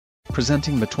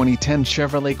Presenting the 2010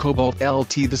 Chevrolet Cobalt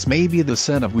LT, this may be the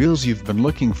set of wheels you've been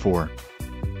looking for.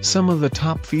 Some of the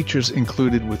top features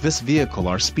included with this vehicle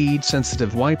are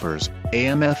speed-sensitive wipers,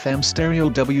 AM/FM stereo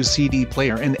WCD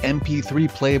player and MP3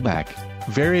 playback,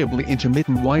 variably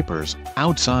intermittent wipers,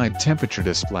 outside temperature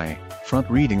display, front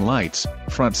reading lights,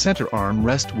 front center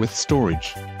armrest with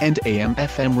storage, and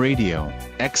AM/FM radio,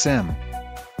 XM.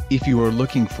 If you are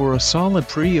looking for a solid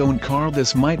pre-owned car,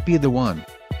 this might be the one.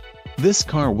 This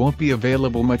car won't be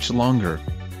available much longer.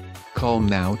 Call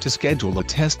now to schedule a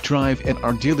test drive at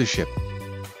our dealership.